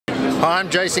Hi,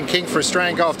 I'm Jason King for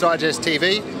Australian Golf Digest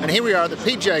TV, and here we are at the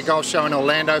PGA Golf Show in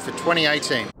Orlando for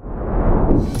 2018.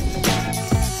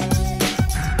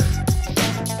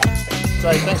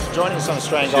 So thanks for joining us on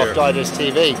Australian Golf Digest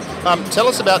TV. Tell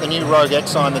us about the new Rogue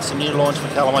X iron that's a new launch for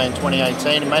Callaway in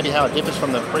 2018 and maybe how it differs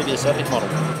from the previous Epic model.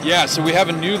 Yeah, so we have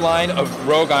a new line of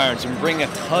Rogue irons and bring a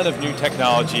ton of new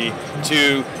technology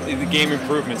to the game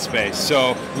improvement space.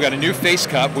 So we've got a new face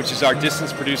cup, which is our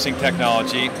distance producing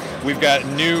technology. We've got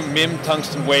new MIM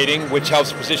tungsten weighting, which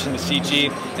helps position the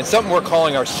CG, and something we're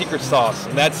calling our secret sauce,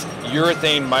 and that's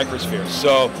urethane microspheres.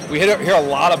 So we hear a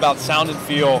lot about sound and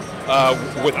feel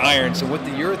with irons, and what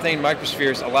the urethane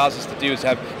microspheres allows us to do is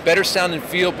have better sound and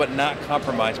feel, but not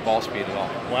compromise ball speed at all.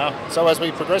 Wow. So as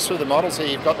we progress through the models here,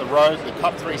 you've got the Rogue, the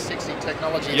Cup 360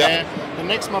 technology there. The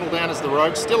next model down is the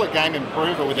Rogue, still a game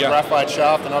improver with the graphite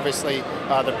shaft and obviously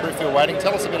the proof field weighting.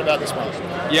 Tell us a bit about this one.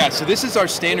 Yeah, so this is our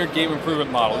standard game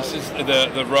improvement model. This is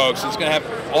the Rogue, so it's going to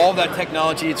have all that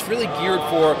technology. It's really geared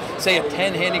for, say, a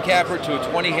 10 handicapper to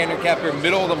a 20 handicapper,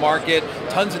 middle of the market,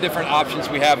 tons of different options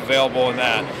we have available in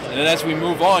that. And then as we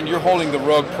move on, you're holding the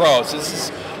Rogue Pro. So this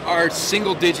is our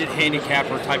single-digit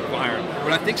handicapper type of iron.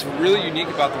 What I think is really unique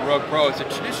about the Rogue Pro is a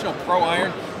traditional pro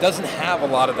iron doesn't have a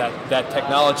lot of that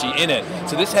technology in it.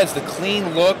 So this has the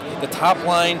clean look, the top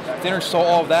line, thinner sole,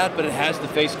 all of that, but it has the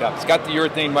face cup. It's got the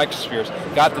urethane microspheres,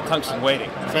 got the tungsten weighting.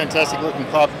 Fantastic looking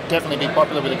club. Definitely be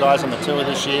popular with the guys on the tour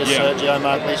this year. Sergio,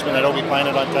 Mark Leishman, they'll all be playing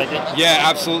it, I take it. Yeah,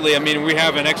 absolutely. I mean, we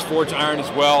have an X-Forge iron as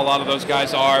well. A lot of those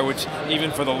guys are, which even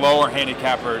for the lower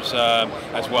handicappers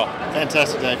as well.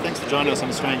 Fantastic, Dave. Thanks for joining us on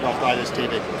Australian Golf Digest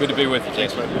TV. Good to be with you.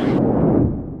 Thanks, mate.